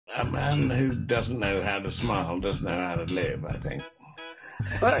A man who doesn't know how to smile doesn't know how to live, I think.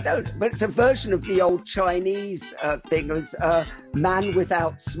 Well, no, but it's a version of the old Chinese thing as man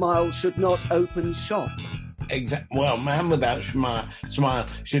without smile should not open shop. Exactly. Well, man without smile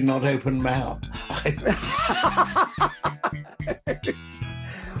should not open mouth.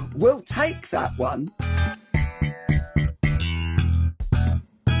 We'll take that one.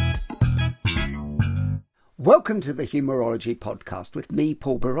 Welcome to the Humourology Podcast with me,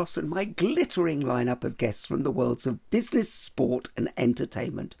 Paul Boross, and my glittering lineup of guests from the worlds of business, sport and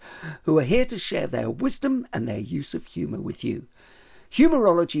entertainment, who are here to share their wisdom and their use of humour with you.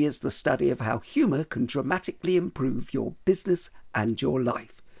 Humourology is the study of how humour can dramatically improve your business and your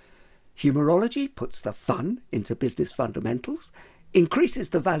life. Humourology puts the fun into business fundamentals, increases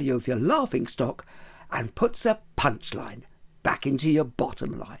the value of your laughing stock, and puts a punchline back into your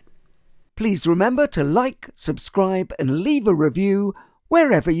bottom line. Please remember to like, subscribe and leave a review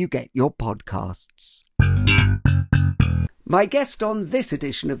wherever you get your podcasts. My guest on this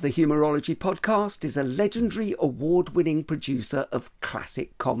edition of the Humourology Podcast is a legendary award-winning producer of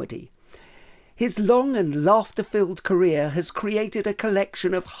classic comedy. His long and laughter-filled career has created a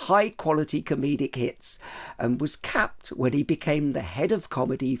collection of high-quality comedic hits and was capped when he became the head of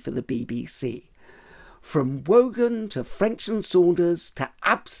comedy for the BBC. From Wogan to French and Saunders to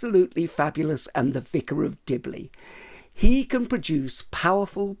Absolutely Fabulous and The Vicar of Dibley, he can produce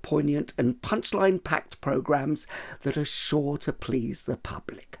powerful, poignant and punchline-packed programmes that are sure to please the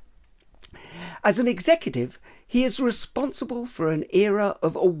public. As an executive, he is responsible for an era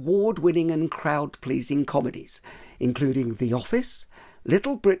of award-winning and crowd-pleasing comedies, including The Office,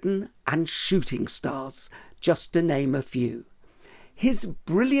 Little Britain and Shooting Stars, just to name a few. His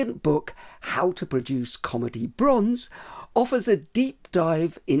brilliant book, How to Produce Comedy Bronze, offers a deep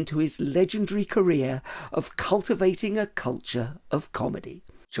dive into his legendary career of cultivating a culture of comedy.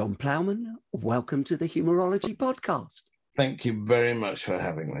 Jon Plowman, welcome to the Humourology Podcast. Thank you very much for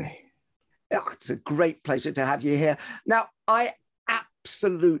having me. Oh, it's a great pleasure to have you here. Now, I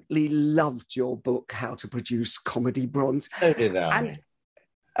absolutely loved your book, How to Produce Comedy Bronze. So did I.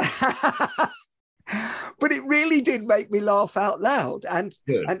 But it really did make me laugh out loud. And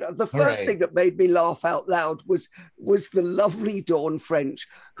the first thing that made me laugh out loud was the lovely Dawn French,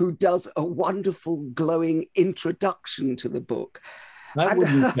 who does a wonderful, glowing introduction to the book. I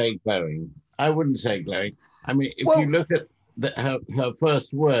wouldn't say glowing. I mean, if you look at her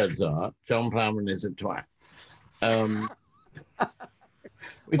first words are, Jon Plowman is a twat.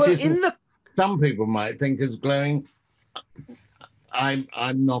 Some people might think is glowing. I'm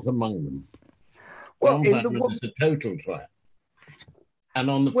not among them. Well, Jon Plowman is a total twat. And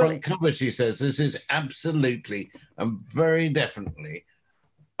on the front cover, she says, this is absolutely and very definitely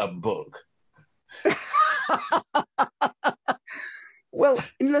a book. Well,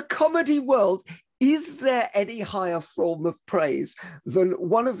 in the comedy world, is there any higher form of praise than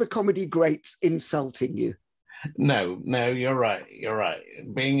one of the comedy greats insulting you? No, you're right. You're right.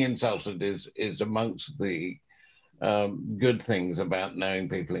 Being insulted is amongst the good things about knowing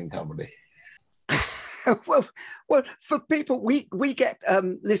people in comedy. well, for people, we get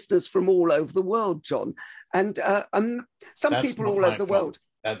listeners from all over the world, John, and some That's people all over the world.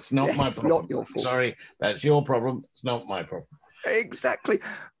 That's not my problem. It's not your fault. Sorry, that's your problem. It's not my problem. Exactly,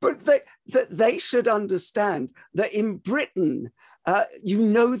 but they should understand that in Britain, you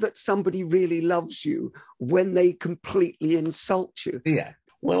know that somebody really loves you when they completely insult you. Yeah.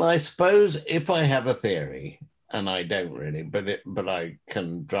 Well, I suppose if I have a theory. And I don't really, but I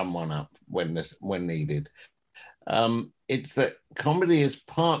can drum one up when needed. It's that comedy is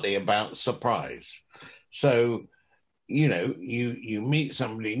partly about surprise. So, you know, you meet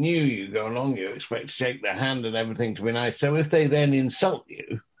somebody new, you go along, you expect to shake their hand and everything to be nice. So if they then insult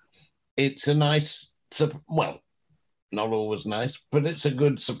you, it's a nice, well, not always nice, but it's a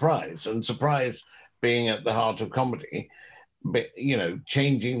good surprise. And surprise being at the heart of comedy, but, you know,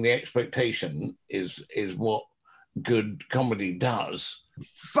 changing the expectation is what good comedy does.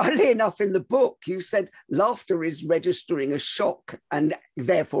 Funnily enough, in the book, you said laughter is registering a shock and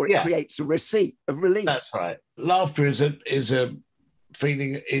therefore it creates a release. That's right. Laughter is a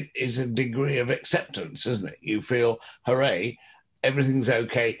feeling, it is a degree of acceptance, isn't it? You feel, hooray, everything's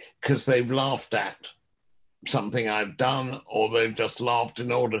okay because they've laughed at something I've done or they've just laughed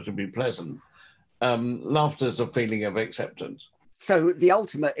in order to be pleasant. Laughter is a feeling of acceptance. So the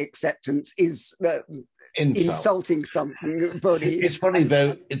ultimate acceptance is insulting somebody. It's funny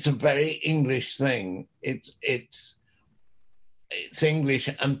though; it's a very English thing. It's English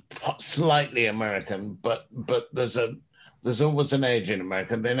and slightly American, but there's always an edge in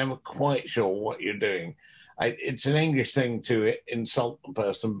America. They're never quite sure what you're doing, It's an English thing to insult the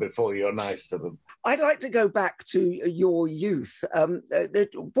person before you're nice to them. I'd like to go back to your youth.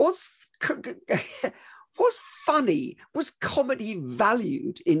 Was funny, was comedy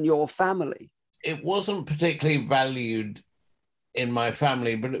valued in your family? It wasn't particularly valued in my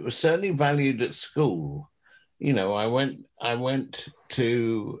family, but it was certainly valued at school. You know, I went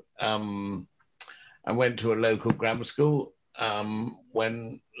to a local grammar school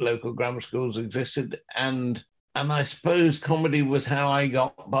when local grammar schools existed, and I suppose comedy was how I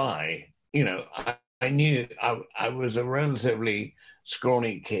got by. You know, I knew I was a relatively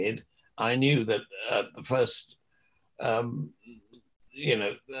scrawny kid. I knew that at the first,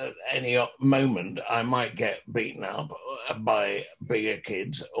 any moment I might get beaten up by bigger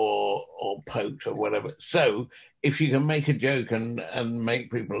kids or poked or whatever. So if you can make a joke and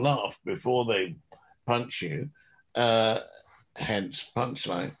make people laugh before they punch you, hence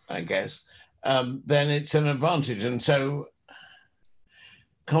punchline, I guess, then it's an advantage. And so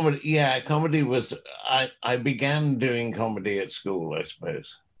comedy was, I began doing comedy at school, I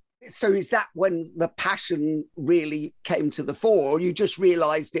suppose. So is that when the passion really came to the fore, or you just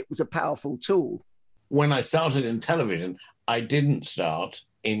realised it was a powerful tool? When I started in television, I didn't start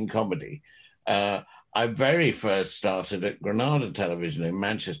in comedy. I very first started at Granada Television in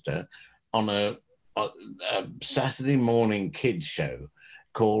Manchester on a Saturday morning kids show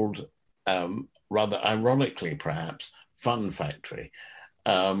called, rather ironically perhaps, Fun Factory.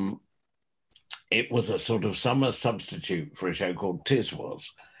 It was a sort of summer substitute for a show called Tiswas.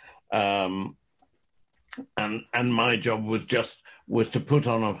 And my job was to put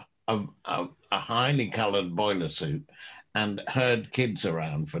on a highly coloured boiler suit and herd kids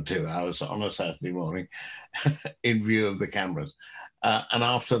around for 2 hours on a Saturday morning in view of the cameras. And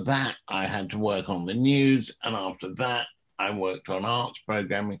after that, I had to work on the news. And after that, I worked on arts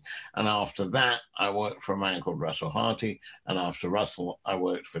programming. And after that, I worked for a man called Russell Harty. And after Russell, I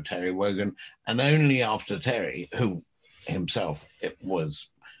worked for Terry Wogan. And only after Terry, who himself was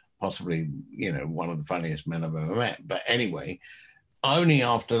possibly, one of the funniest men I've ever met. But anyway, only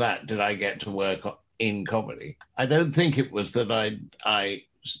after that did I get to work in comedy. I don't think it was that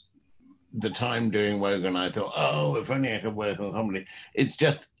the time doing Wogan, I thought, oh, if only I could work on comedy. It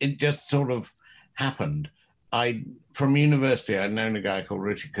just sort of happened. From university, I'd known a guy called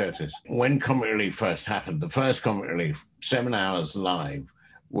Richard Curtis. When Comic Relief first happened, the first Comic Relief, 7 hours live,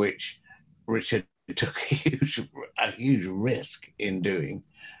 which Richard took a huge risk in doing.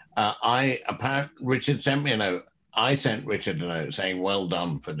 Richard sent me a note. I sent Richard a note saying, well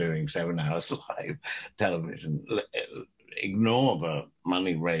done for doing 7 hours live television. Ignore the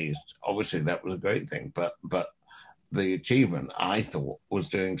money raised. Obviously, that was a great thing. But the achievement, I thought, was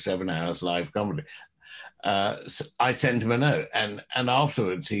doing 7 hours live comedy. So I sent him a note. And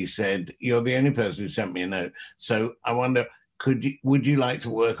afterwards, he said, you're the only person who sent me a note. So I wonder, would you like to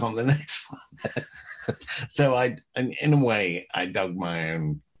work on the next one? So in a way, I dug my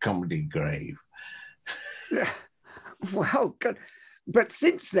own comedy grave. Well, good. But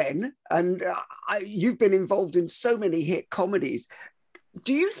since then, and you've been involved in so many hit comedies,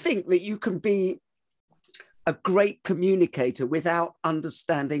 do you think that you can be a great communicator without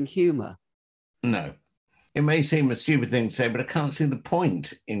understanding humour? No. It may seem a stupid thing to say, but I can't see the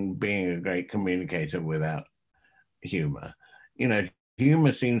point in being a great communicator without humour.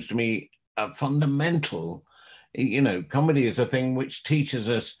 Humour seems to me a fundamental. Comedy is a thing which teaches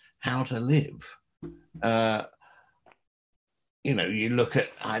us how to live. You look at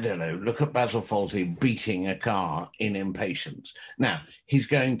Basil Fawlty beating a car in Impatience. Now, he's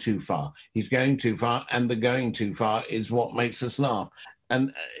going too far. And the going too far is what makes us laugh.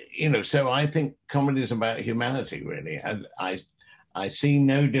 And, so I think comedy is about humanity, really. And I see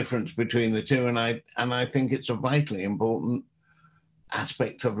no difference between the two. And I think it's a vitally important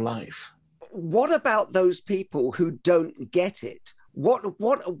aspect of life. What about those people who don't get it? What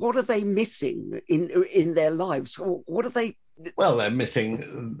are they missing in their lives? What are they? Well, they're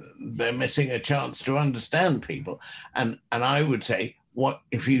missing a chance to understand people. And I would say, what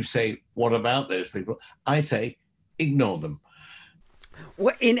if you say, what about those people? I say, ignore them.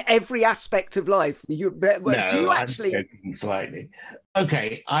 Well, in every aspect of life, do you actually? I'm joking slightly.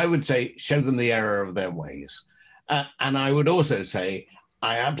 Okay, I would say, show them the error of their ways. And I would also say,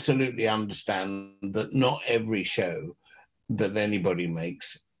 I absolutely understand that not every show that anybody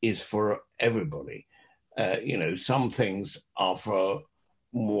makes is for everybody. Some things are for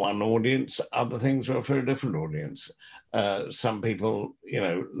one audience, other things are for a different audience. Some people,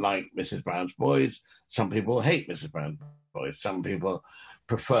 like Mrs. Brown's Boys. Some people hate Mrs. Brown's Boys. Some people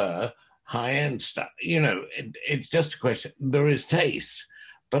prefer high-end stuff. It's just a question. There is taste,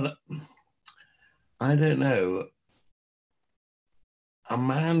 but I don't know, a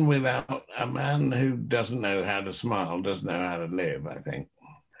man who doesn't know how to smile doesn't know how to live, I think.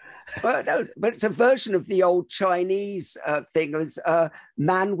 Well, no, but it's a version of the old Chinese thing as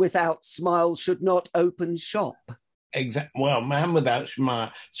man without smile should not open shop. Exactly. Well, man without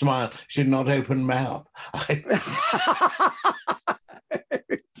smile should not open mouth.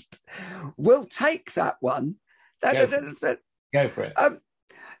 We'll take that one. Go for it.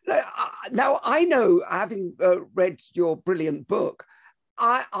 Now, I know, having read your brilliant book,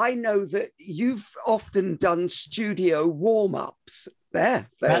 I know that you've often done studio warm-ups. There,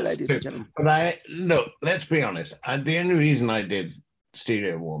 ladies and gentlemen. But look, let's be honest. The only reason I did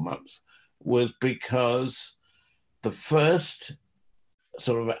studio warm-ups was because the first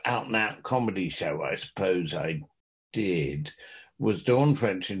sort of out-and-out comedy show, I suppose, I did was Dawn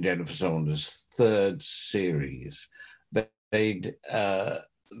French and Jennifer Saunders' third series. They'd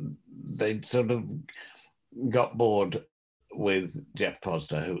sort of got bored with Jeff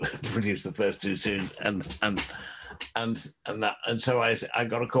Posner, who produced the first two series, and so I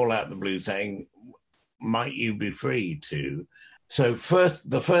got a call out of the blue saying, "Might you be free to?" So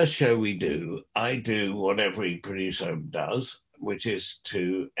the first show we do, I do what every producer does, which is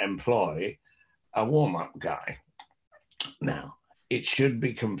to employ a warm-up guy. Now, it should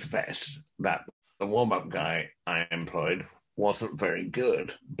be confessed that the warm-up guy I employed wasn't very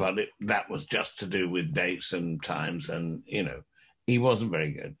good, but that was just to do with dates and times, and, he wasn't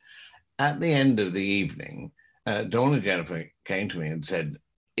very good. At the end of the evening, Dawn and Jennifer came to me and said,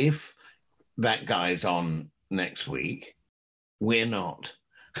 if that guy's on next week, we're not.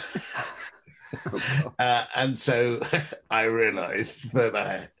 And so I realized that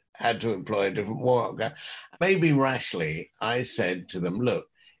I had to employ a different warm-up guy. Maybe rashly, I said to them, look,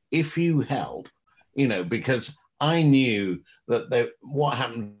 if you help, because I knew that what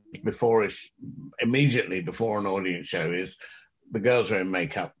happens immediately before an audience show is the girls are in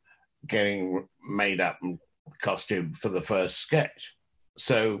makeup, getting made up and costume for the first sketch.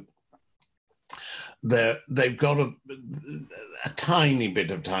 So they've got a tiny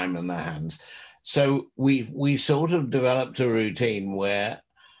bit of time in their hands. So we sort of developed a routine where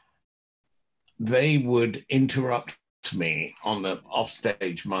they would interrupt me on the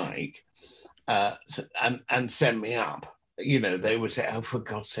offstage mic and send me up. They would say, "Oh, for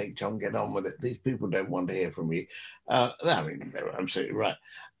God's sake, John, get on with it. These people don't want to hear from you." I mean, they were absolutely right.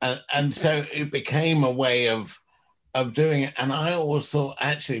 And so it became a way of doing it. And I always thought,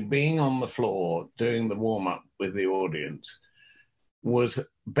 actually, being on the floor, doing the warm-up with the audience was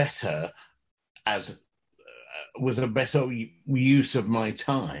better was a better use of my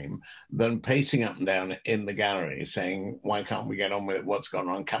time than pacing up and down in the gallery saying, why can't we get on with it? What's going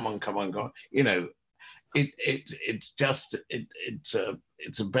on? Come on. It's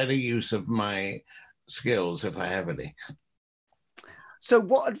a better use of my skills if I have any. So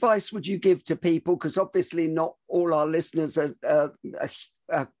what advice would you give to people? Because obviously not all our listeners are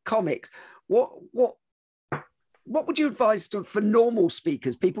comics. What would you advise for normal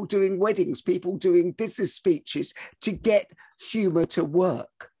speakers, people doing weddings, people doing business speeches, to get humour to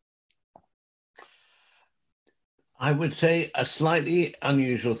work? I would say a slightly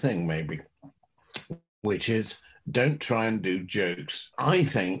unusual thing, maybe, which is don't try and do jokes. I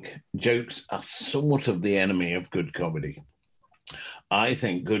think jokes are sort of the enemy of good comedy. I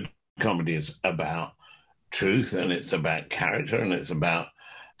think good comedy is about truth, and it's about character, and it's about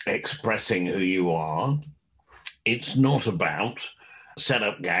expressing who you are. It's not about set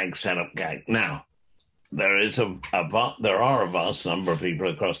up gag. Now, there are a vast number of people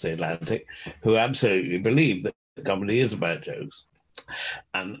across the Atlantic who absolutely believe that comedy is about jokes,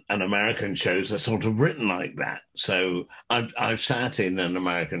 and American shows are sort of written like that. So I've sat in an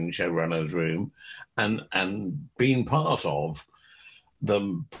American showrunner's room and been part of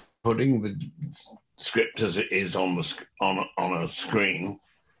them putting the script as it is on a screen,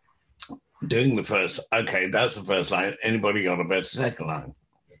 doing the first, okay, that's the first line. Anybody got a better second line?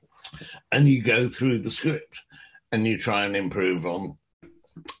 And you go through the script and you try and improve on,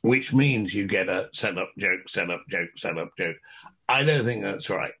 which means you get a set up joke. I don't think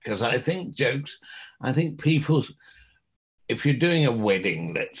that's right, because I think if you're doing a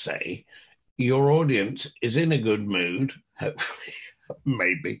wedding, let's say, your audience is in a good mood, hopefully.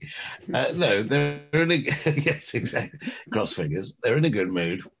 Maybe. No, they're in a, yes, exactly. Cross fingers. They're in a good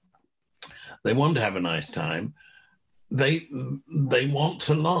mood. They want to have a nice time. They want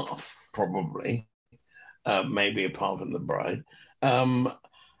to laugh, probably, maybe apart from the bride. And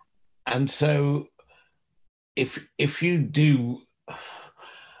so if you do,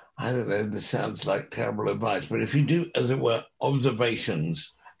 I don't know, this sounds like terrible advice, but if you do, as it were,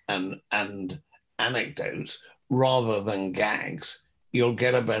 observations and anecdotes rather than gags, you'll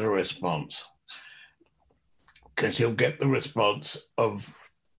get a better response. Because you'll get the response of,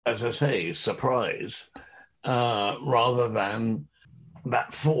 as I say, surprise, rather than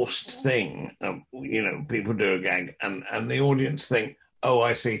that forced thing. People do a gag and the audience think, oh,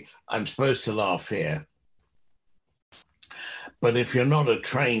 I see, I'm supposed to laugh here. But if you're not a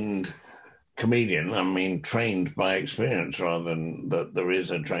trained comedian, I mean, trained by experience rather than that there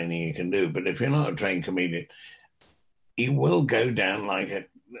is a training you can do, but if you're not a trained comedian, you will go down like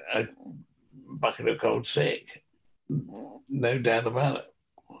a bucket of cold sick. No doubt about it.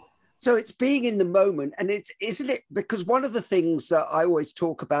 So it's being in the moment, and isn't it? Because one of the things that I always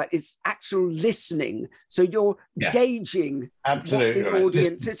talk about is actual listening. So you're gauging absolutely what the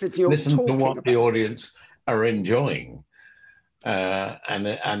audience is, and you're listen talking to what about the audience are enjoying,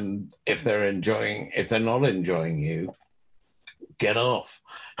 and if they're not enjoying you, get off.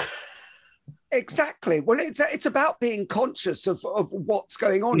 Exactly. Well, it's about being conscious of what's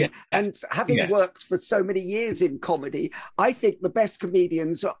going on. And having worked for so many years in comedy, I think the best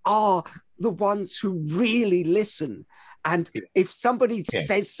comedians are the ones who really listen. And if somebody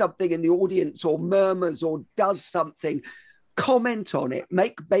says something in the audience or murmurs or does something, comment on it,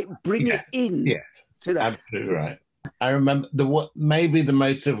 bring it in. Yeah, to that. Absolutely right. I remember maybe the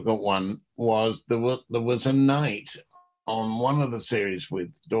most difficult one was there was a night on one of the series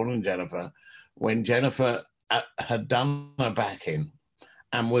with Dawn and Jennifer when Jennifer had done her back in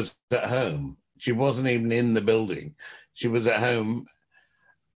and was at home. She wasn't even in the building. She was at home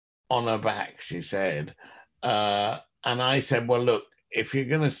on her back, she said. And I said, well, look, if you're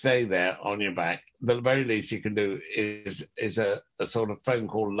going to stay there on your back, the very least you can do is a sort of phone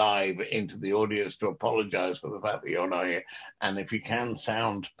call live into the audience to apologize for the fact that you're not here. And if you can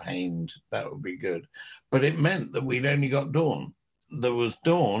sound pained, that would be good. But it meant that we'd only got Dawn. There was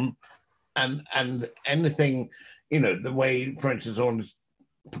Dawn, and anything, the way, for instance, on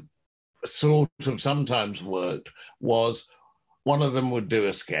sort of sometimes worked was one of them would do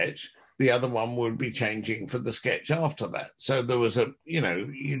a sketch, the other one would be changing for the sketch after that. So there was you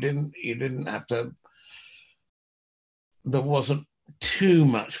didn't have to, there wasn't too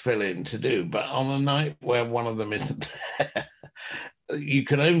much fill in to do. But on a night where one of them isn't there, you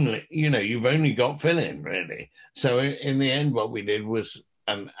can only, you've only got fill in really. So in the end, what we did was,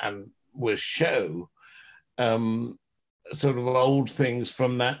 was show sort of old things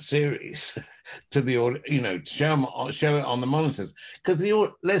from that series to the audience, show it on the monitors. Because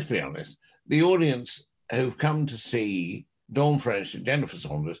let's be honest, the audience who've come to see Dawn French and Jennifer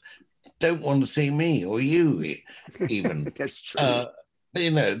Saunders don't want to see me or you even. That's true.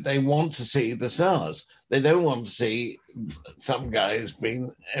 They want to see the stars. They don't want to see some guys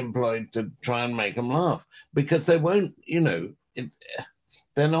being employed to try and make them laugh, because they won't,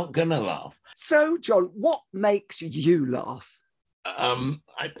 they're not going to laugh. So, John, what makes you laugh?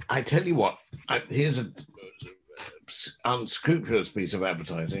 I tell you what, here's an unscrupulous piece of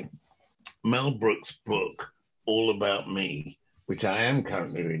advertising. Mel Brooks' book, All About Me, which I am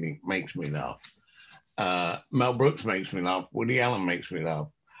currently reading, makes me laugh. Mel Brooks makes me laugh. Woody Allen makes me laugh.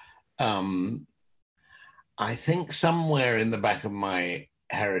 I think somewhere in the back of my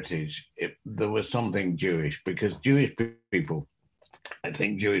heritage, there was something Jewish, because Jewish people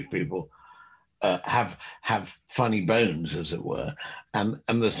have funny bones, as it were, and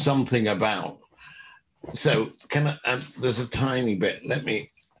there's something about. So there's a tiny bit.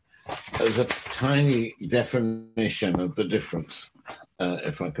 There's a tiny definition of the difference,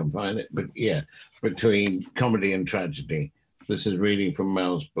 if I can find it. But between comedy and tragedy. This is reading from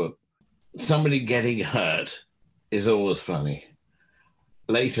Mel's book. Somebody getting hurt is always funny.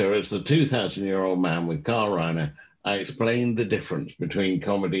 Later, as the 2,000-year-old man with Carl Reiner, I explained the difference between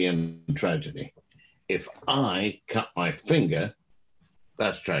comedy and tragedy. If I cut my finger,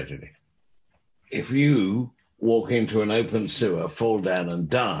 that's tragedy. If you walk into an open sewer, fall down and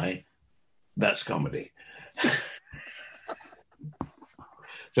die, that's comedy.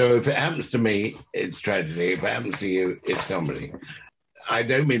 So if it happens to me, it's tragedy. If it happens to you, it's comedy. I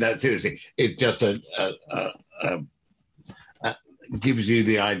don't mean that seriously. It just gives you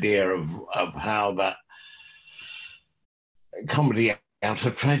the idea of how that comedy out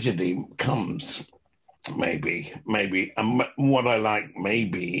of tragedy comes. Maybe. And what I like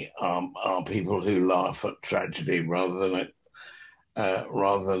maybe are people who laugh at tragedy rather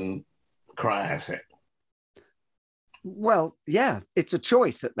than cry at it. Well, yeah, it's a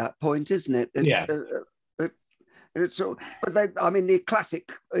choice at that point, isn't it? But the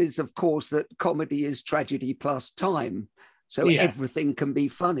classic is, of course, that comedy is tragedy plus time. So everything can be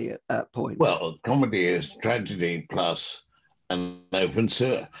funny at that point. Well, comedy is tragedy plus an open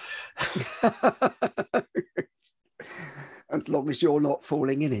sewer. As long as you're not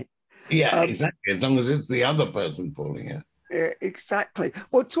falling in it. Yeah, exactly. As long as it's the other person falling in. Yeah, exactly.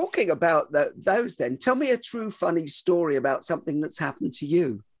 Well, talking about those then, tell me a true funny story about something that's happened to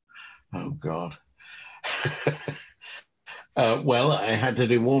you. Oh, God. Well, I had to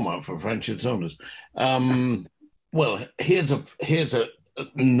do warm-up for French and Saunders. Well, here's a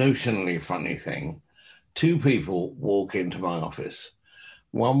notionally funny thing. Two people walk into my office.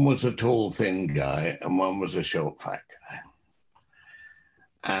 One was a tall, thin guy, and one was a short, fat guy.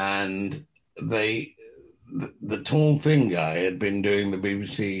 And the tall, thin guy had been doing the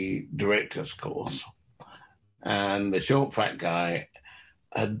BBC director's course, and the short, fat guy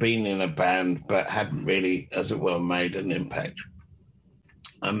had been in a band but hadn't really, as it were, made an impact.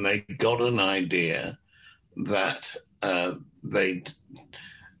 And they got an idea that they'd,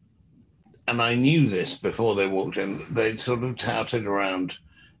 and I knew this before they walked in, they'd sort of touted around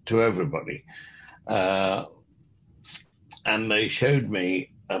to everybody. And they showed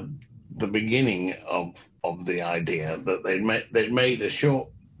me the beginning of the idea that they'd made a short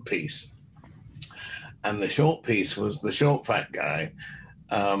piece. And the short piece was the short, fat guy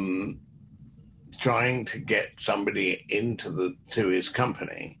trying to get somebody to his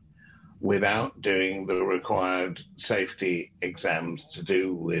company without doing the required safety exams to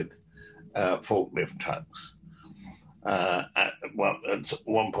do with forklift trucks. At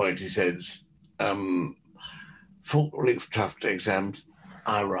one point he says, forklift truck exams,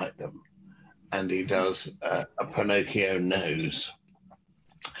 I write them. And he does a Pinocchio nose.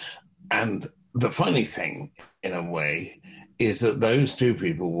 And the funny thing, in a way, is that those two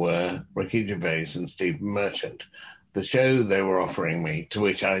people were Ricky Gervais and Steve Merchant. The show they were offering me, to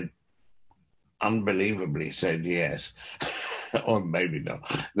which I unbelievably said yes, or maybe not.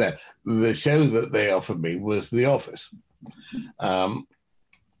 The show that they offered me was The Office. And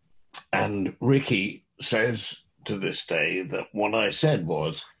Ricky says to this day that what I said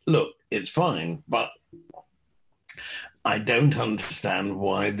was, look, it's fine, but I don't understand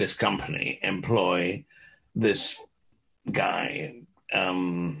why this company employ this guy,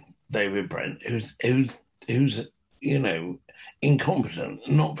 David Brent, who's incompetent,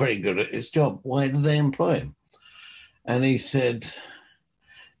 not very good at his job. Why do they employ him? And he said,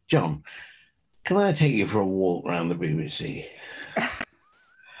 John, can I take you for a walk around the BBC?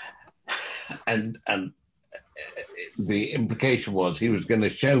 and the implication was he was going to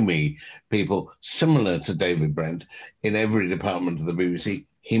show me people similar to David Brent in every department of the BBC.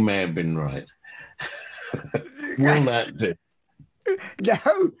 He may have been right. Will that do?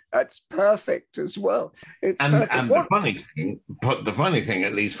 No, that's perfect as well. And the funny thing,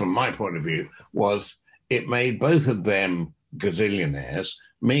 at least from my point of view, was it made both of them gazillionaires.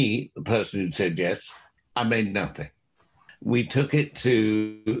 Me, the person who'd said yes, I made nothing. We took it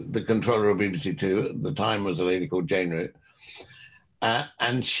to the controller of BBC Two. At the time was a lady called Jane Root.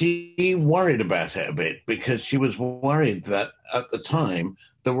 And she worried about it a bit because she was worried that at the time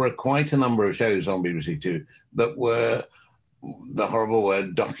there were quite a number of shows on BBC Two that were the horrible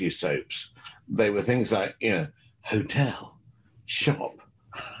word docu-soaps. They were things like, hotel, shop,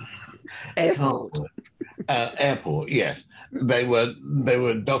 airport. Airport, yes. They were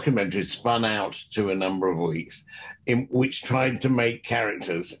documentaries spun out to a number of weeks in which tried to make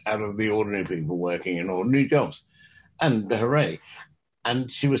characters out of the ordinary people working in ordinary jobs. And hooray.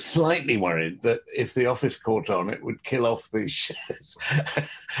 And she was slightly worried that if The Office caught on, it would kill off these shows.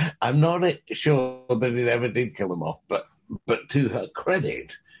 I'm not sure that it ever did kill them off, but to her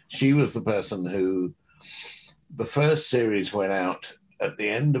credit, she was the person who, the first series went out at the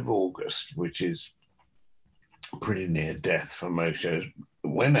end of August, which is pretty near death for most shows. It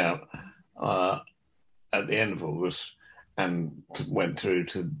went out at the end of August and went through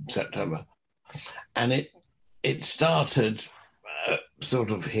to September. And it started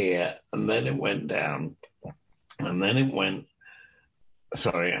sort of here, and then it went down, and then it went,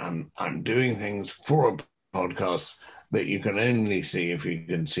 sorry, I'm doing things for a podcast that you can only see if you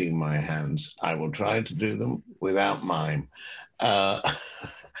can see my hands. I will try to do them without mime. So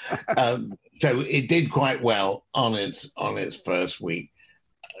it did quite well on its first week.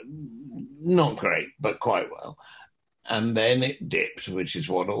 Not great, but quite well. And then it dipped, which is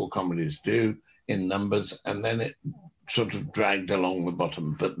what all comedies do in numbers, and then it sort of dragged along the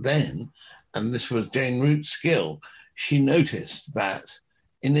bottom. But then, and this was Jane Root's skill, she noticed that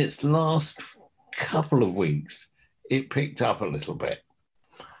in its last couple of weeks, it picked up a little bit.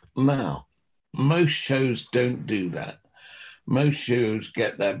 Now, most shows don't do that. Most shows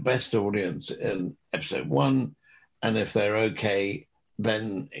get their best audience in episode 1, and if they're okay,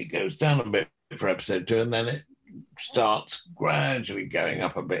 then it goes down a bit for episode 2, and then it starts gradually going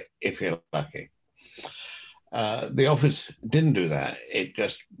up a bit if you're lucky. The Office didn't do that. It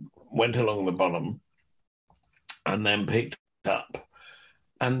just went along the bottom and then picked up.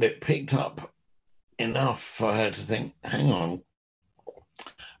 And it picked up enough for her to think, hang on,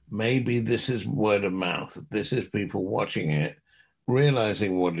 maybe this is word of mouth. This is people watching it,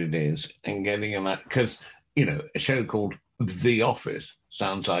 realizing what it is and getting an... Because, you know, a show called The Office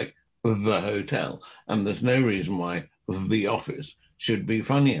sounds like The Hotel. And there's no reason why The Office should be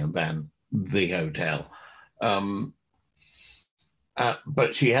funnier than The Hotel.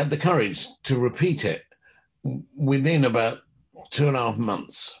 But she had the courage to repeat it within about 2.5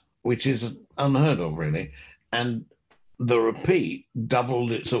 months, which is unheard of, really. And the repeat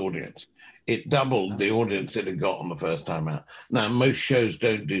doubled its audience. It doubled the audience that it got on the first time out. Now, most shows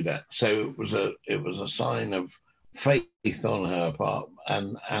don't do that. So it was a sign of faith on her part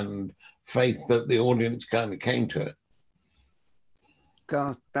and faith that the audience kind of came to it.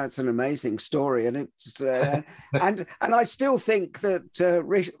 God, that's an amazing story, and it's and I still think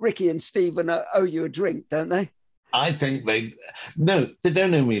that Ricky and Stephen owe you a drink, don't they? I think they don't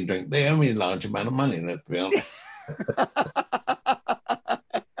owe me a drink. They owe me a large amount of money. Let's be honest.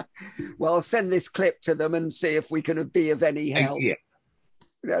 Well, I'll send this clip to them and see if we can be of any help. Yeah,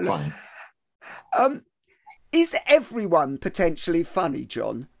 fine. Is everyone potentially funny,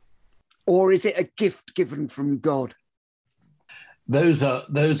 Jon, or is it a gift given from God? Those are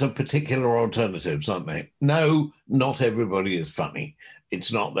particular alternatives, aren't they? No, not everybody is funny.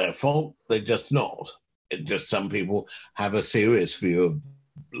 It's not their fault. They're just not. It's just some people have a serious view of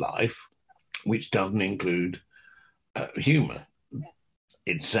life, which doesn't include humour.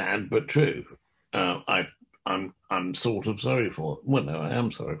 It's sad but true. I'm sort of sorry for them. Well, no, I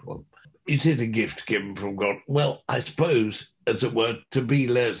am sorry for them. Is it a gift given from God? Well, I suppose, as it were, to be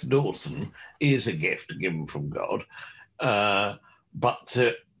Les Dawson is a gift given from God. But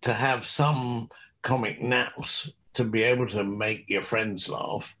to have some comic nous, to be able to make your friends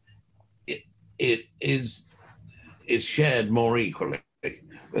laugh, it is shared more equally.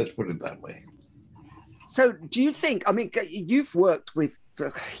 Let's put it that way. So do you think, I mean, you've worked with,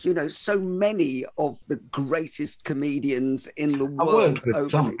 so many of the greatest comedians in the world. I worked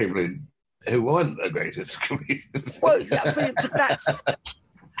with some people who weren't the greatest comedians. Well, yeah, but that's...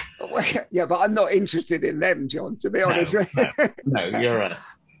 Yeah, but I'm not interested in them, Jon, to be honest. No, you're right.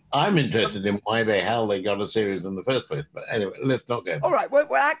 I'm interested in why the hell they got a series in the first place. But anyway, let's not go there. All right. Well,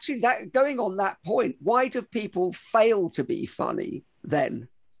 actually, going on that point, why do people fail to be funny then?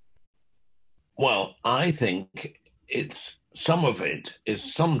 Well, I think some of it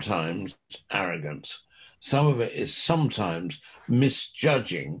is sometimes arrogance. Some of it is sometimes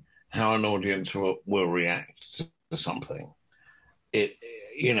misjudging how an audience will react to something.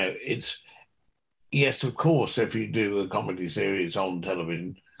 It's yes, of course, if you do a comedy series on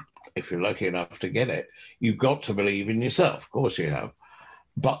television, if you're lucky enough to get it, you've got to believe in yourself. Of course you have.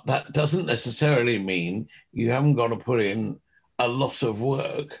 But that doesn't necessarily mean you haven't got to put in a lot of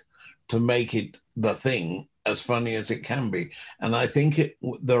work to make it the thing as funny as it can be. And I think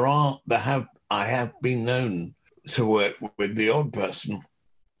I have been known to work with the odd person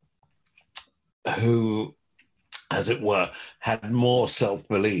who, as it were, had more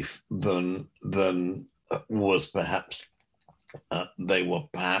self-belief than was perhaps they were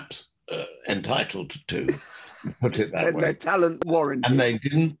perhaps entitled to. Put it that way. Their talent warranted.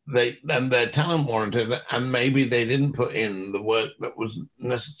 And their talent warranted, and maybe they didn't put in the work that was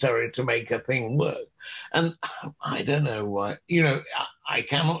necessary to make a thing work. And I don't know why. I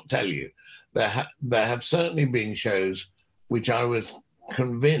cannot tell you. There have certainly been shows which I was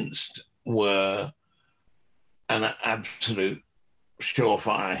convinced were an absolute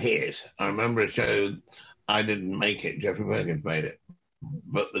surefire hit. I remember a show, I didn't make it, Jeffrey Perkins made it,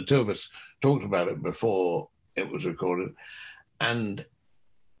 but the two of us talked about it before it was recorded. And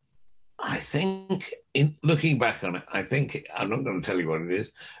I think, in looking back on it, I'm not going to tell you what it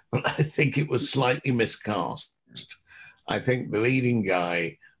is, but I think it was slightly miscast. I think the leading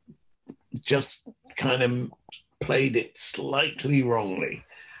guy just kind of played it slightly wrongly.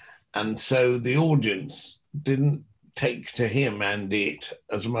 And so the audience didn't take to him and it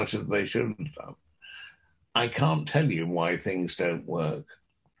as much as they should have done. I can't tell you why things don't work.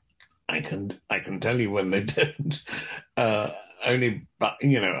 I can tell you when they don't. I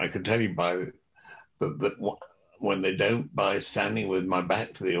can tell you by that when they don't, by standing with my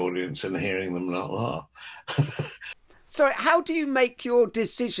back to the audience and hearing them not laugh. So how do you make your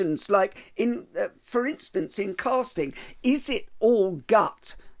decisions? Like, for instance, in casting, is it all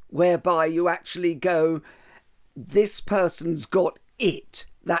gut, whereby you actually go, this person's got it,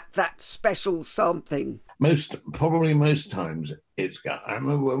 that special something? Probably most times it's got. I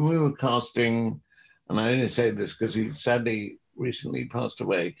remember when we were casting, and I only say this because he sadly recently passed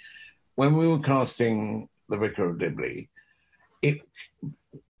away. When we were casting The Vicar of Dibley,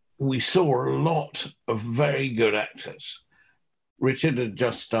 we saw a lot of very good actors. Richard had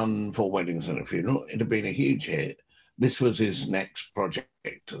just done Four Weddings and a Funeral. It had been a huge hit. This was his next project,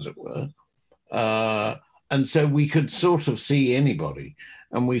 as it were. And so we could sort of see anybody.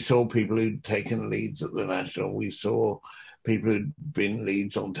 And we saw people who'd taken leads at the National. We saw people who'd been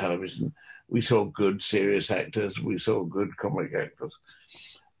leads on television. We saw good serious actors. We saw good comic actors.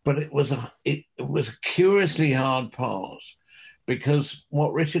 But it was a curiously hard pass, because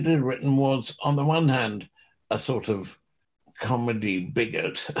what Richard had written was, on the one hand, a sort of comedy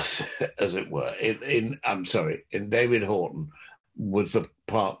bigot, as it were. In David Horton was the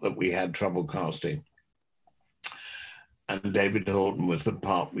part that we had trouble casting. And David Horton was the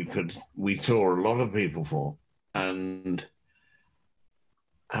part we saw a lot of people for. And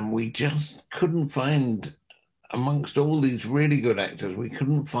we just couldn't find, amongst all these really good actors, we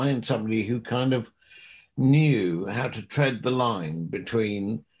couldn't find somebody who kind of knew how to tread the line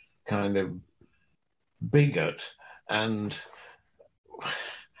between kind of bigot and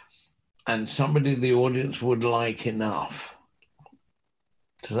somebody the audience would like enough.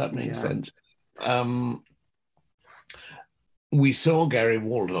 Does that make sense? We saw Gary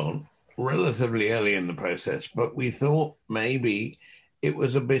Waldron relatively early in the process, but we thought maybe it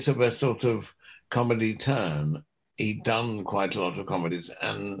was a bit of a sort of comedy turn. He'd done quite a lot of comedies,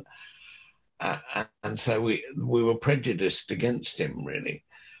 and so we were prejudiced against him, really.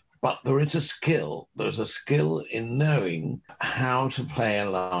 But there is a skill. There's a skill in knowing how to play a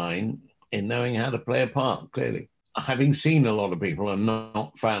line, in knowing how to play a part, clearly. Having seen a lot of people and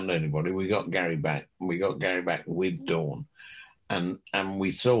not found anybody, we got Gary back. And we got Gary back with Dawn. And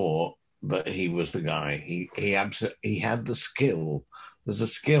we saw that he was the guy. He had the skill. There's a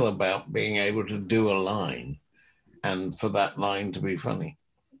skill about being able to do a line and for that line to be funny.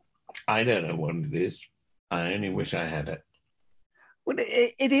 I don't know what it is. I only wish I had it. Well,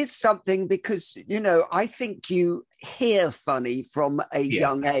 it is something because, I think you hear funny from a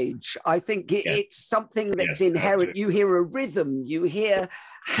young age. I think it's something that's inherent. You hear a rhythm, you hear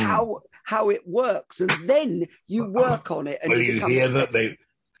how it works, and then you work on it. And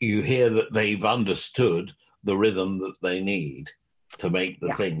you hear that they've understood the rhythm that they need to make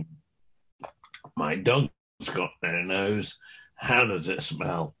the thing. My dog's got no nose. How does it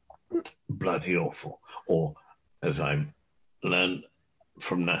smell? Bloody awful. Or, as I've learned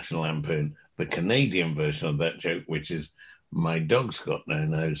from National Lampoon, the Canadian version of that joke, which is, my dog's got no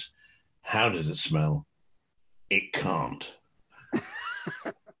nose. How does it smell? It can't.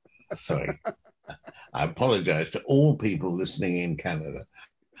 Sorry. I apologize to all people listening in Canada.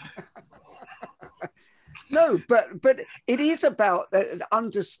 No, but it is about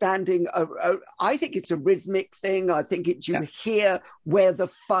understanding. I think it's a rhythmic thing. I think you hear where the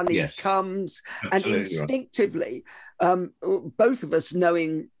funny comes, absolutely, and instinctively, both of us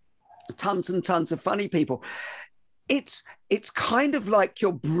knowing tons and tons of funny people. It's kind of like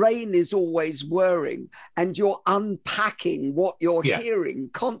your brain is always whirring, and you're unpacking what you're hearing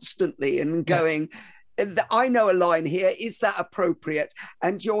constantly and going, I know a line here. Is that appropriate?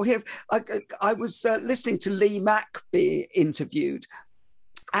 And you're here. I was listening to Lee Mack be interviewed,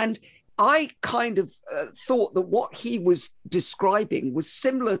 and I kind of thought that what he was describing was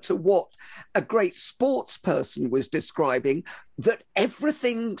similar to what a great sports person was describing, that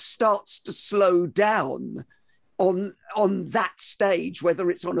everything starts to slow down on that stage, whether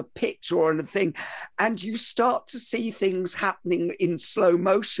it's on a pitch or on a thing, and you start to see things happening in slow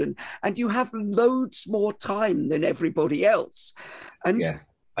motion, and you have loads more time than everybody else. And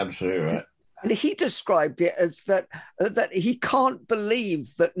absolutely right. And he described it as that he can't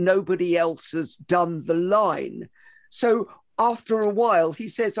believe that nobody else has done the line. So after a while, he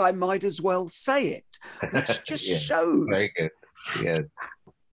says, I might as well say it, which just shows very good.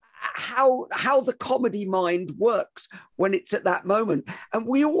 How the comedy mind works when it's at that moment. And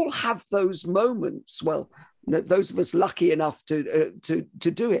we all have those moments, well, those of us lucky enough to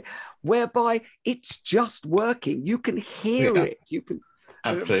do it, whereby it's just working. You can hear it. You can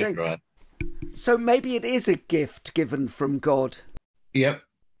absolutely right. So maybe it is a gift given from God. Yep.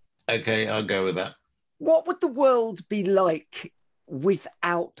 Okay, I'll go with that. What would the world be like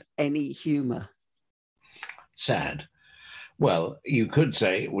without any humour? Sad. Well, you could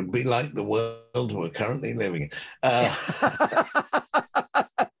say it would be like the world we're currently living in.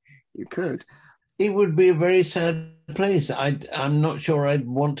 You could. It would be a very sad place. I'm not sure I'd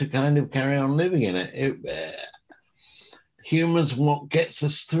want to kind of carry on living in it. Humour's what gets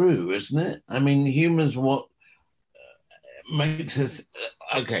us through, isn't it? I mean, humour's what makes us...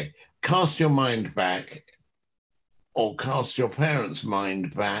 Okay, cast your mind back, or cast your parents'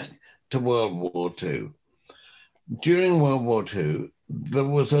 mind back to World War II. During World War II, there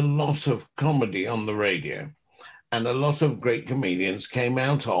was a lot of comedy on the radio, and a lot of great comedians came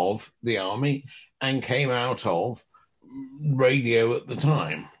out of the army and came out of radio at the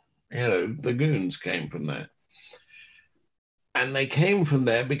time. You know, the goons came from there. And they came from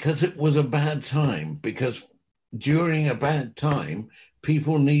there because it was a bad time, because during a bad time,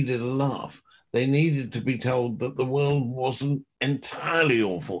 people needed a laugh. They needed to be told that the world wasn't entirely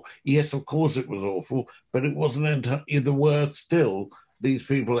awful. Yes, of course it was awful, but it wasn't entirely. There were still these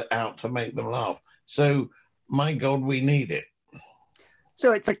people out to make them laugh. So, my God, we need it.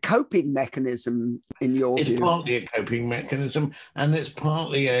 So it's a coping mechanism in your view? It's partly a coping mechanism, and it's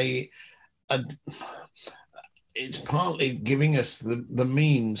partly it's partly giving us the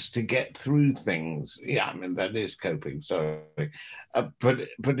means to get through things. Yeah, I mean, that is coping, sorry. But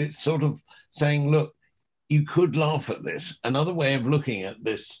it's sort of saying, look, you could laugh at this. Another way of looking at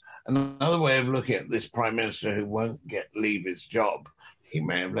this Prime Minister who won't leave his job. He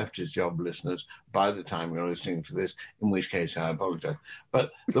may have left his job, listeners, by the time you're listening to this, in which case I apologize.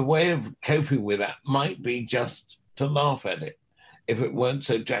 But the way of coping with that might be just to laugh at it, if it weren't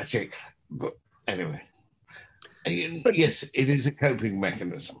so tragic. But anyway... yes, it is a coping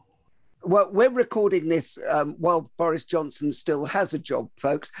mechanism. Well, we're recording this while Boris Johnson still has a job,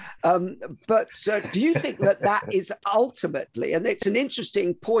 folks. But do you think that is ultimately, and it's an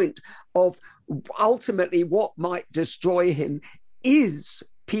interesting point of ultimately what might destroy him is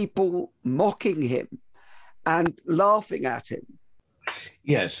people mocking him and laughing at him?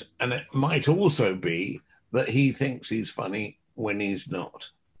 Yes, and it might also be that he thinks he's funny when he's not.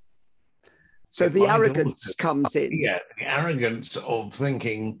 So the arrogance comes in. Yeah, the arrogance of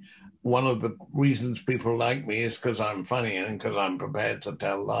thinking one of the reasons people like me is because I'm funny and because I'm prepared to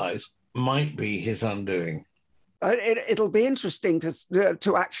tell lies might be his undoing. It'll be interesting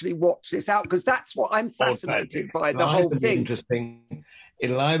to actually watch this out, because that's what I'm fascinated by, the whole thing.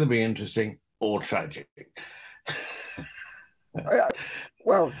 It'll either be interesting or tragic.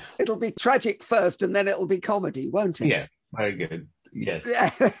 Well, it'll be tragic first and then it'll be comedy, won't it? Yeah, very good. Yes.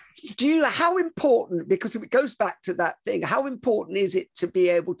 How important, because it goes back to that thing, how important is it to be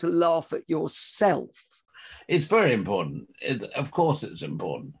able to laugh at yourself? It's very important. Of course it's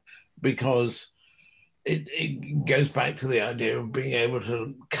important, because it goes back to the idea of being able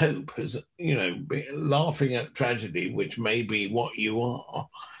to cope, as you know, laughing at tragedy, which may be what you are.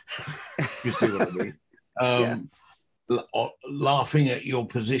 You see what I mean? Laughing at your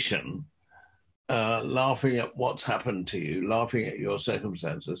position, laughing at what's happened to you, laughing at your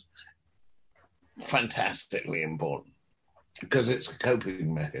circumstances, fantastically important, because it's a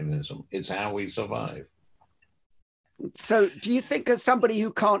coping mechanism. It's how we survive. So do you think as somebody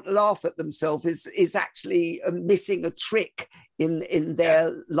who can't laugh at themselves is actually missing a trick in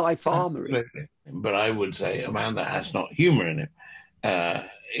their life armory? Absolutely. But I would say a man that has not humour in it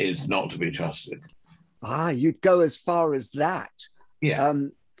is not to be trusted. You'd go as far as that. Yeah,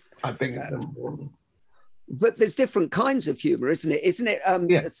 I think that's important. But there's different kinds of humour, isn't it? Isn't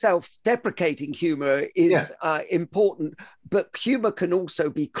it? Self-deprecating humour is important, but humour can also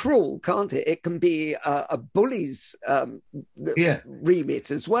be cruel, can't it? It can be a bully's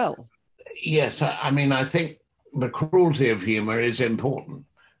remit as well. Yes, I mean, I think the cruelty of humour is important.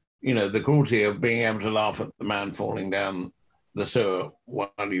 You know, the cruelty of being able to laugh at the man falling down the sewer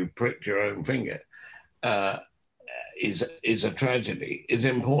while you pricked your own finger is a tragedy, is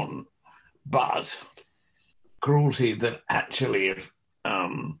important. But cruelty that actually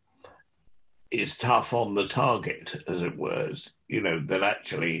is tough on the target, as it were, you know, that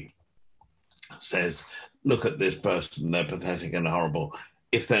actually says, look at this person, they're pathetic and horrible.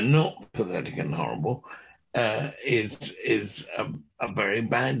 If they're not pathetic and horrible, is a very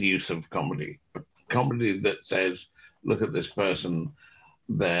bad use of comedy. Comedy that says, look at this person,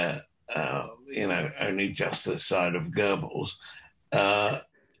 they're, only just this side of Goebbels,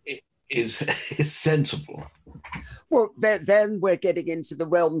 is sensible. Well, then we're getting into the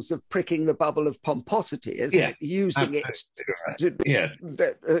realms of pricking the bubble of pomposity, isn't it? Using it,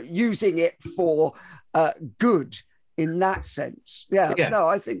 using it for good in that sense. No,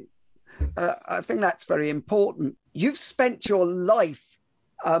 I think that's very important. You've spent your life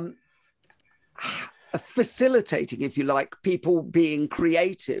facilitating, if you like, people being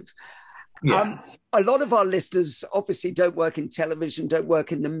creative. A lot of our listeners obviously don't work in television, don't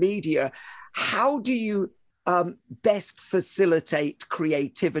work in the media. How do you best facilitate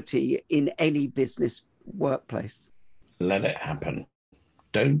creativity in any business workplace? let it happen.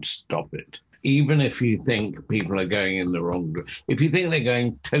 Don't stop it. Even if you think people are going in the wrong direction, if you think they're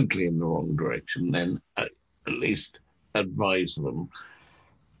going totally in the wrong direction, then at least advise them.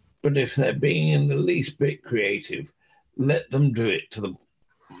 But if they're being in the least bit creative, let them do it to them.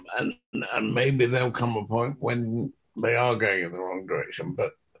 And maybe there'll come a point when they are going in the wrong direction,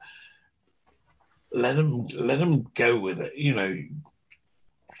 but let them go with it. You know,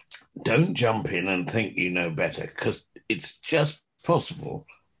 don't jump in and think you know better, because it's just possible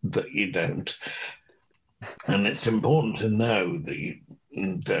that you don't. And it's important to know that you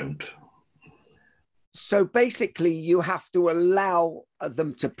don't. So basically, you have to allow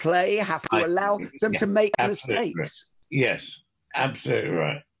them to play, have to allow them to make mistakes. Right. Yes, absolutely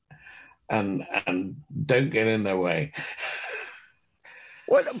right. And don't get in their way.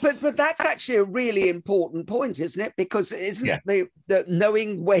 Well, but that's actually a really important point, isn't it? Because isn't the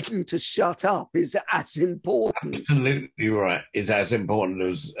knowing when to shut up is as important. Absolutely right. It's as important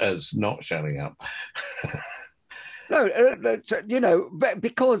as not shutting up. No, you know,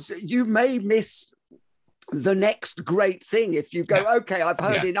 because you may miss the next great thing if you go, okay, I've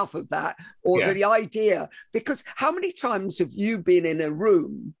heard enough of that, or the idea. Because how many times have you been in a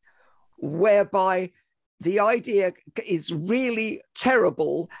room whereby the idea is really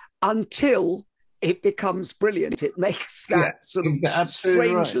terrible until it becomes brilliant? It makes that sort of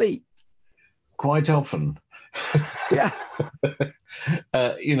strange leap. Quite often. Yeah.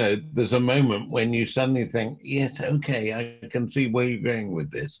 You know, there's a moment when you suddenly think, yes, okay, I can see where you're going with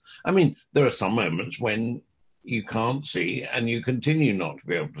this. I mean, there are some moments when you can't see and you continue not to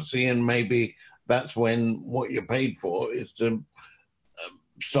be able to see, and maybe that's when what you're paid for is to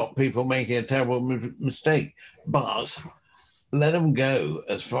stop people making a terrible mistake. But let them go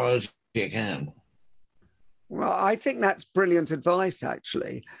as far as you can. Well, I think that's brilliant advice,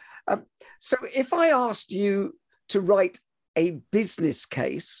 actually. So if I asked you to write a business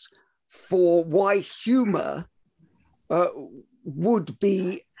case for why humour would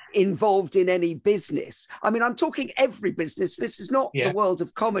be involved in any business, I mean, I'm talking every business. This is not the world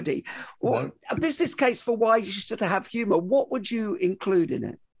of comedy. Or a business case for why you should have humour, what would you include in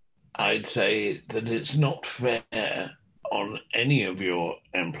it? I'd say that it's not fair on any of your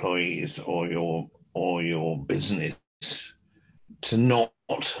employees or your business to not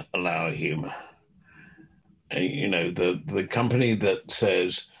allow humour. You know, the company that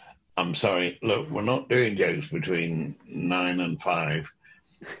says, I'm sorry, look, we're not doing jokes between 9 and 5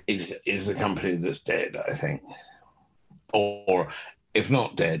 is the company that's dead, I think. Or if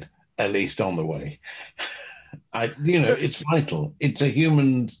not dead, at least on the way. It's vital. It's a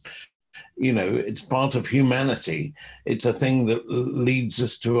human, it's part of humanity. It's a thing that leads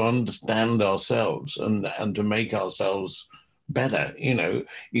us to understand ourselves and to make ourselves better. You know,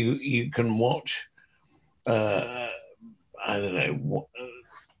 you can watch, I don't know,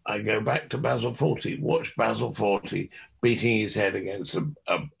 I go back to Basil Fawlty, watch Basil Fawlty beating his head against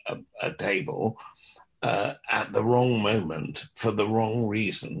a table at the wrong moment for the wrong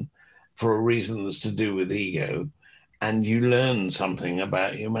reason, for a reason that's to do with ego, and you learn something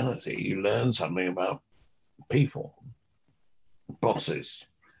about humanity. You learn something about people, bosses.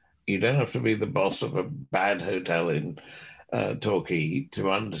 You don't have to be the boss of a bad hotel in Torquay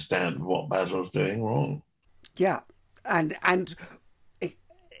to understand what Basil's doing wrong. Yeah, and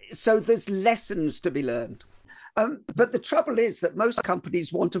so there's lessons to be learned. But the trouble is that most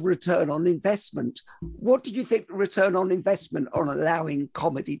companies want a return on investment. What do you think the return on investment on allowing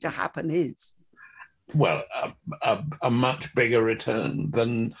comedy to happen is? Well, a much bigger return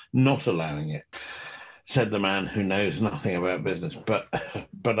than not allowing it, said the man who knows nothing about business.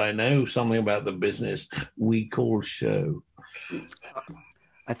 But I know something about the business we call show.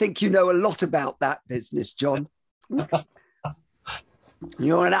 I think you know a lot about that business, Jon.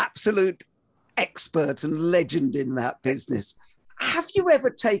 You're an absolute expert and legend in that business. Have you ever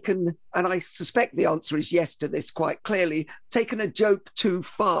taken, and I suspect the answer is yes to this quite clearly, taken a joke too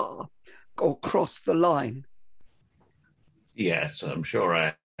far or crossed the line? Yes, I'm sure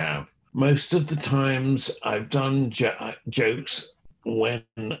I have. Most of the times I've done jokes when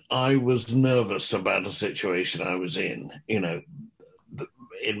I was nervous about a situation I was in. You know,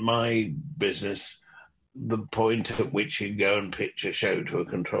 in my business, the point at which you go and pitch a show to a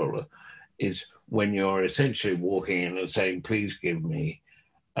controller is when you're essentially walking in and saying, please give me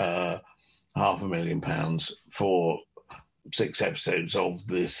 £500,000 for 6 episodes of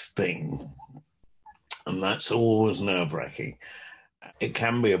this thing. And that's always nerve-wracking. It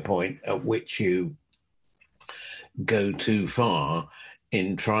can be a point at which you go too far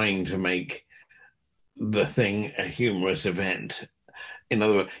in trying to make the thing a humorous event. In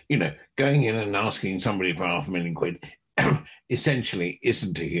other words, going in and asking somebody for £500,000 essentially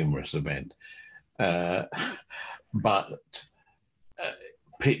isn't a humorous event. But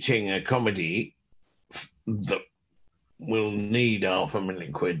pitching a comedy that will need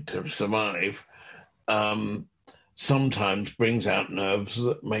 £500,000 to survive sometimes brings out nerves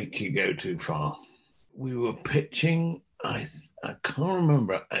that make you go too far. We were pitching, I can't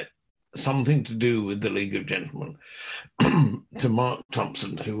remember, something to do with the League of Gentlemen to Mark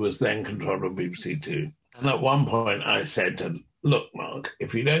Thompson, who was then controller of BBC Two. And at one point I said to him, look, Mark,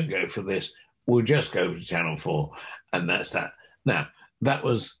 if you don't go for this, we'll just go to Channel 4, and that's that. Now, that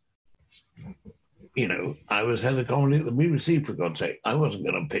was, you know, I was head of comedy at the BBC, for God's sake. I wasn't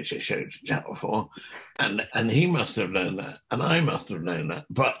going to pitch a show to Channel 4. And he must have known that, and I must have known that.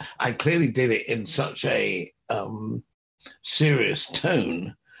 But I clearly did it in such a serious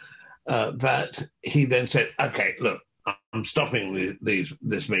tone that he then said, okay, look, I'm stopping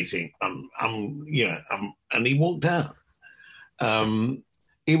this meeting. And he walked out.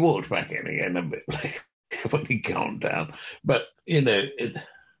 He walked back in again a bit like when he calmed down. But, you know,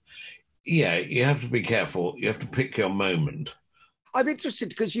 you have to be careful. You have to pick your moment. I'm interested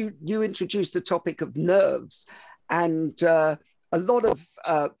because you introduced the topic of nerves, and a lot of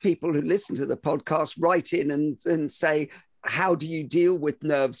people who listen to the podcast write in and say, how do you deal with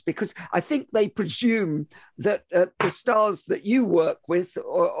nerves? Because I think they presume that the stars that you work with,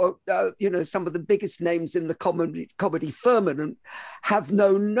 or you know, some of the biggest names in the comedy firmament, have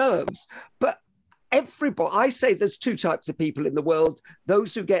no nerves. But everybody, I say there's two types of people in the world: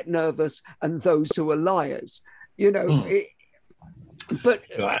 those who get nervous and those who are liars. You know, but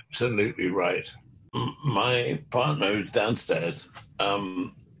you're absolutely right. My partner who's downstairs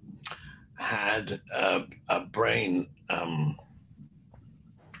had a brain.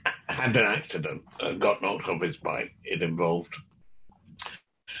 Had an accident, got knocked off his bike. It involved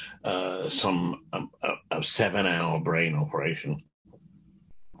a 7-hour brain operation,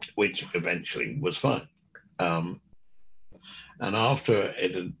 which eventually was fine. And after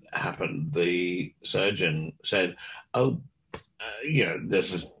it had happened, the surgeon said,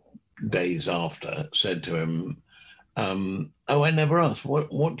 this is days after, said to him, I never asked,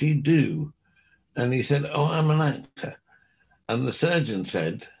 what do you do? And he said, I'm an actor. And the surgeon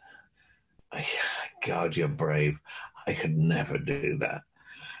said, God, you're brave. I could never do that.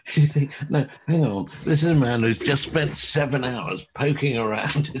 You think, no, hang on. This is a man who's just spent 7 hours poking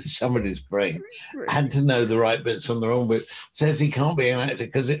around in somebody's brain, had to know the right bits from the wrong bits, says he can't be an actor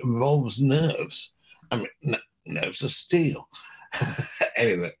because it involves nerves. I mean, nerves of steel.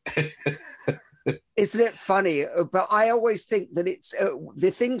 Anyway. Isn't it funny? But I always think that it's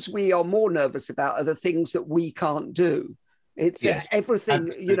the things we are more nervous about are the things that we can't do. It's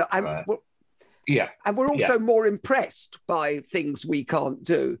everything, you know. And we're also more impressed by things we can't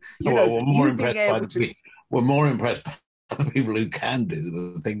do. We're more impressed by the people who can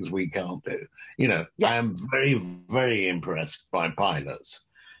do the things we can't do. You know, I am very, very impressed by pilots.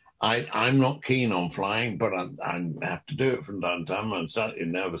 I'm not keen on flying, but I have to do it from time to time. I'm certainly a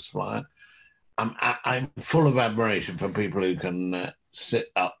nervous flyer. I'm full of admiration for people who can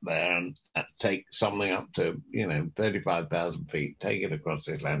sit up there and take something up to, 35,000 feet, take it across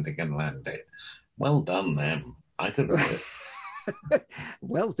the Atlantic and land it. Well done, them. I couldn't do it.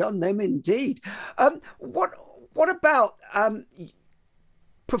 Well done, them indeed. What about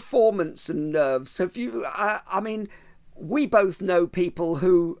performance and nerves? Have you? I mean, we both know people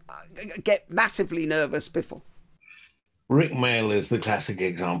who get massively nervous before. Rick Mail is the classic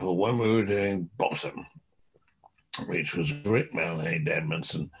example. When we were doing Bottom, which was Rick Mail and Ed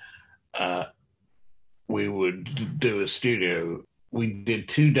Edmondson, we would do a studio. We did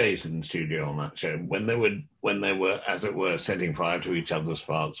 2 days in the studio on that show. When they were, as it were, setting fire to each other's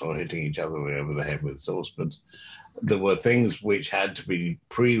farts or hitting each other over the head with saucepans, there were things which had to be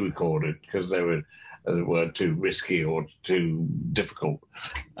pre-recorded because they were, as it were, too risky or too difficult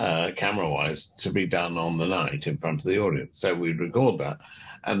camera-wise to be done on the night in front of the audience. So we'd record that.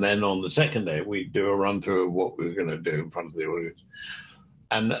 And then on the second day, we'd do a run-through of what we were going to do in front of the audience.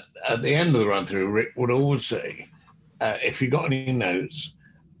 And at the end of the run-through, Rick would always say, if you got any notes,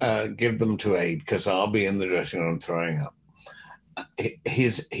 give them to Aid, because I'll be in the dressing room throwing up.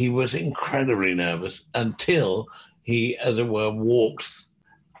 He was incredibly nervous until he, as it were, walked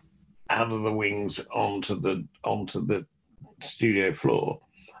out of the wings onto the studio floor,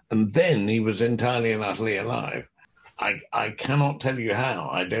 and then he was entirely and utterly alive. I cannot tell you how.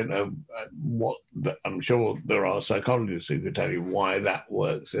 I don't know what. I'm sure there are psychologists who could tell you why that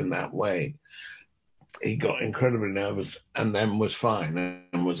works in that way. He got incredibly nervous and then was fine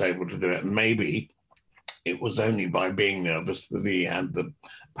and was able to do it. And maybe it was only by being nervous that he had the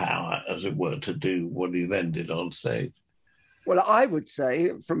power, as it were, to do what he then did on stage. Well, I would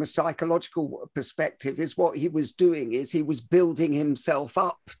say from a psychological perspective is what he was doing is he was building himself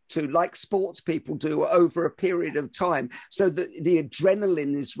up to, like sports people do, over a period of time, so that the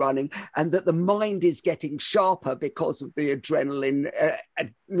adrenaline is running and that the mind is getting sharper because of the adrenaline.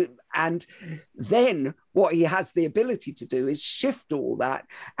 And then what he has the ability to do is shift all that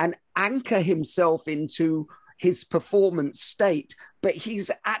and anchor himself into his performance state, but he's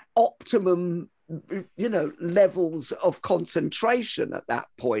at optimum levels of concentration at that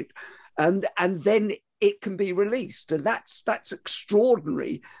point, and then it can be released, and that's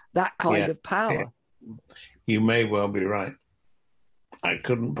extraordinary, that kind of power. Yeah. You may well be right. I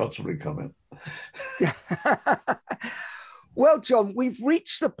couldn't possibly comment. Well, Jon, we've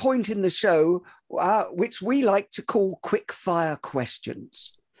reached the point in the show which we like to call quick fire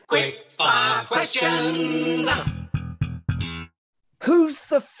questions. Quick fire questions. Who's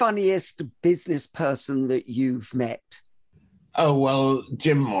the funniest business person that you've met? Oh, well,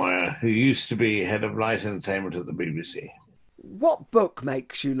 Jim Moyer, who used to be head of light entertainment at the BBC. What book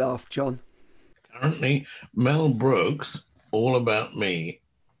makes you laugh, Jon? Currently, Mel Brooks' All About Me,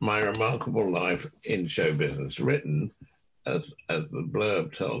 My Remarkable Life in Show Business, written, as the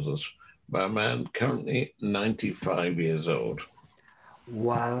blurb tells us, by a man currently 95 years old.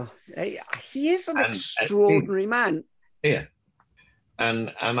 Wow. He is an extraordinary man. Yeah.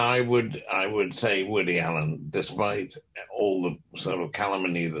 And I would say Woody Allen, despite all the sort of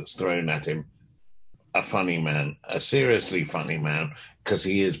calumny that's thrown at him, a funny man, a seriously funny man, because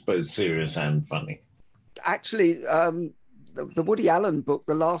he is both serious and funny. Actually, the Woody Allen book,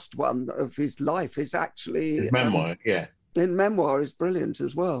 the last one of his life, is actually... His memoir, yeah. In memoir is brilliant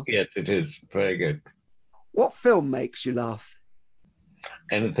as well. Yes, it is. Very good. What film makes you laugh?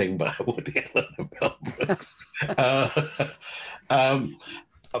 Anything by Woody Allen and Mel Brooks.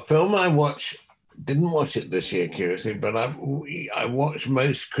 A film I didn't watch it this year, curiously, but I watch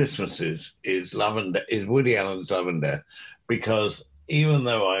most Christmases is Woody Allen's Love and Death, because even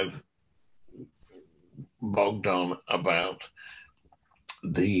though I've bogged on about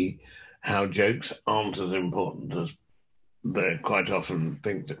how jokes aren't as important as they quite often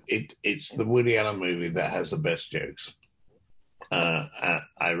think, that it's the Woody Allen movie that has the best jokes.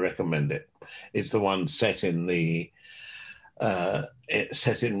 I recommend it. It's the one set in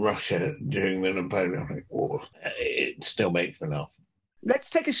Russia during the Napoleonic Wars. It still makes me laugh. Let's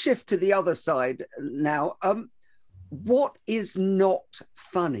take a shift to the other side now. What is not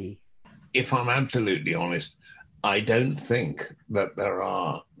funny? If I'm absolutely honest, I don't think that there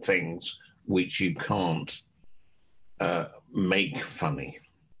are things which you can't make funny.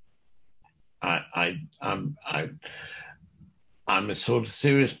 I'm a sort of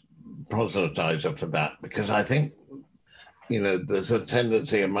serious proselytizer for that, because I think, there's a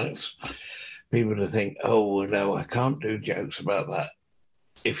tendency amongst people to think, oh, no, I can't do jokes about that.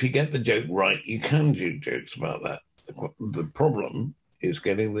 If you get the joke right, you can do jokes about that. The problem is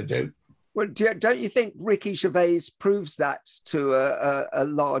getting the joke. Well, don't you think Ricky Gervais proves that to a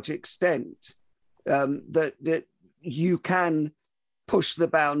large extent, that you can push the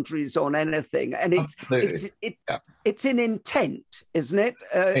boundaries on anything, and it's in intent, isn't it?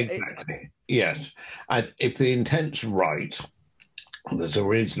 Exactly. Yes. If the intent's right, there's a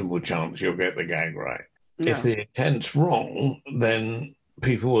reasonable chance you'll get the gag right. Yeah. If the intent's wrong, then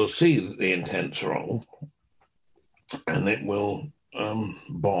people will see that the intent's wrong, and it will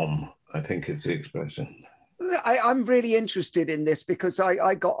bomb, I think is the expression. I'm really interested in this because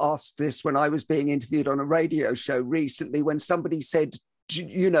I got asked this when I was being interviewed on a radio show recently, when somebody said,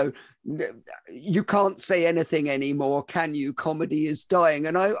 you can't say anything anymore, can you? Comedy is dying.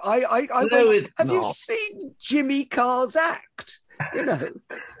 And I went, have you seen Jimmy Carr's act?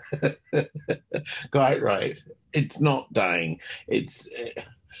 Quite right. It's not dying. It's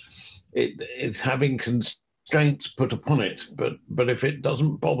having constraints put upon it, but if it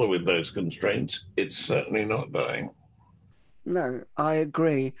doesn't bother with those constraints, it's certainly not dying. No, I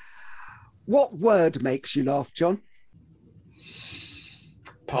agree. What word makes you laugh, Jon?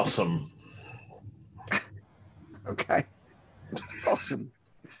 Possum. Okay. Possum.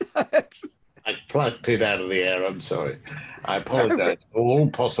 I plucked it out of the air. I'm sorry. I apologize to all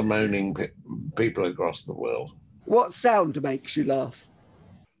possum-owning people across the world. What sound makes you laugh?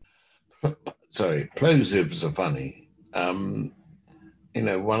 Sorry, plosives are funny. One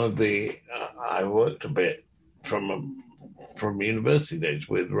of the I worked a bit from university days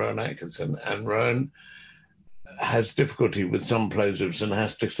with Rowan Atkinson, and Rowan has difficulty with some plosives and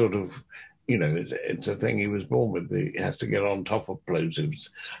has to sort of, it's a thing he was born with. He has to get on top of plosives,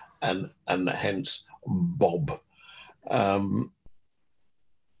 and hence Bob.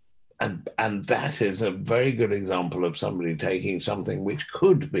 and that is a very good example of somebody taking something which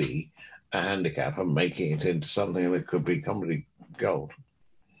could be a handicap and making it into something that could be comedy gold.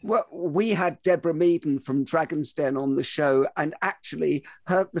 Well, we had Deborah Meaden from Dragon's Den on the show, and actually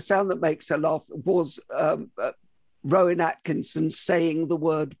the sound that makes her laugh was Rowan Atkinson saying the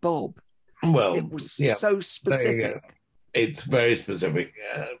word Bob. Well, it was so specific. It's very specific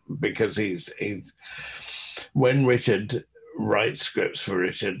because he's when Richard writes scripts for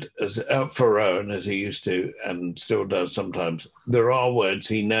Richard for Rowan, as he used to and still does sometimes, there are words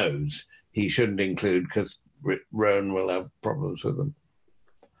he knows he shouldn't include because Rowan will have problems with them.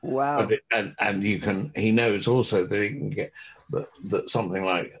 Wow. But he knows also that he can get that something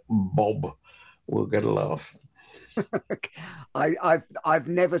like Bob will get a laugh. I've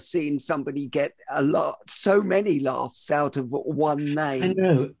never seen somebody get so many laughs out of one name. I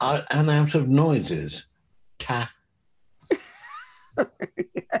know, and out of noises. Ta.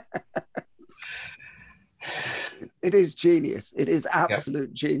 It is genius. It is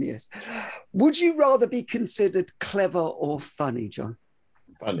absolute genius. Would you rather be considered clever or funny, Jon?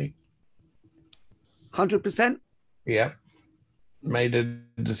 Funny. 100%? Yeah. Made a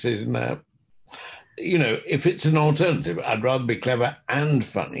decision there. You know, if it's an alternative, I'd rather be clever and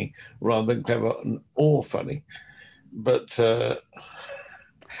funny rather than clever or funny. But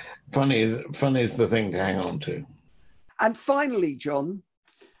funny is the thing to hang on to. And finally, Jon,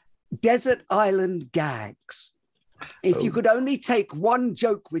 desert island gags. If you could only take one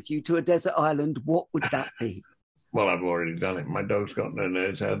joke with you to a desert island, what would that be? Well, I've already done it. My dog's got no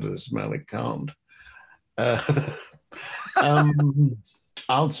nose. How does it smell? It can't.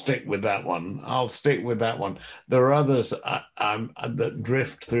 I'll stick with that one. There are others that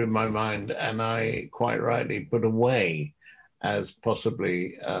drift through my mind, and I quite rightly put away as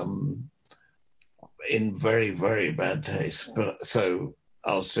possibly in very, very bad taste. But so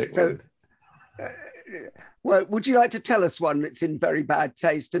I'll stick with. Well, would you like to tell us one that's in very bad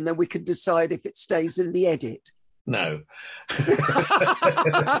taste, and then we can decide if it stays in the edit? No.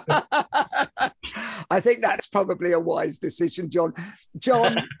 I think that's probably a wise decision, Jon.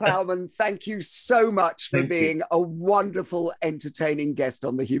 Jon Plowman, thank you so much for being a wonderful, entertaining guest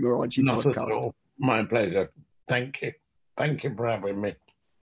on the Humourology Not podcast. At all. My pleasure. Thank you. Thank you for having me.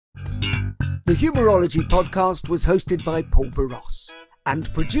 The Humourology Podcast was hosted by Paul Boross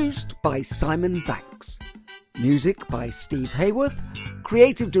and produced by Simon Banks. Music by Steve Hayworth,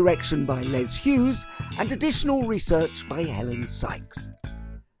 creative direction by Les Hughes, and additional research by Helen Sykes.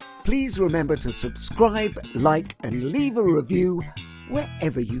 Please remember to subscribe, like, and leave a review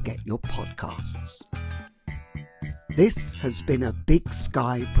wherever you get your podcasts. This has been a Big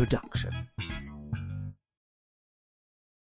Sky production.